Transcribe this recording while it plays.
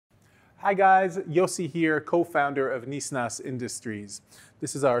Hi guys, Yossi here, co-founder of Nisnas Industries.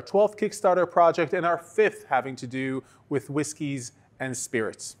 This is our 12th Kickstarter project and our 5th having to do with whiskeys and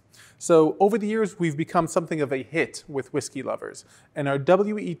spirits. So over the years, we've become something of a hit with whiskey lovers, and our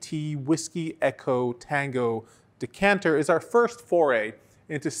W.E.T Whisky Echo Tango decanter is our first foray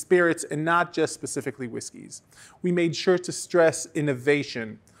into spirits and not just specifically whiskeys. We made sure to stress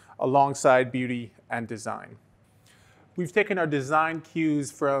innovation alongside beauty and design. We've taken our design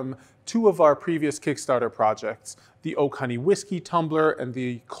cues from two of our previous Kickstarter projects, the Oak Honey Whiskey Tumbler and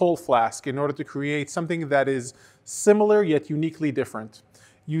the Coal Flask, in order to create something that is similar yet uniquely different.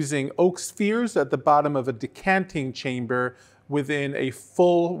 Using oak spheres at the bottom of a decanting chamber within a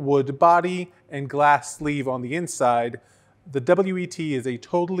full wood body and glass sleeve on the inside, the W.E.T is a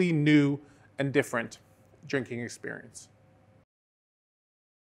totally new and different drinking experience.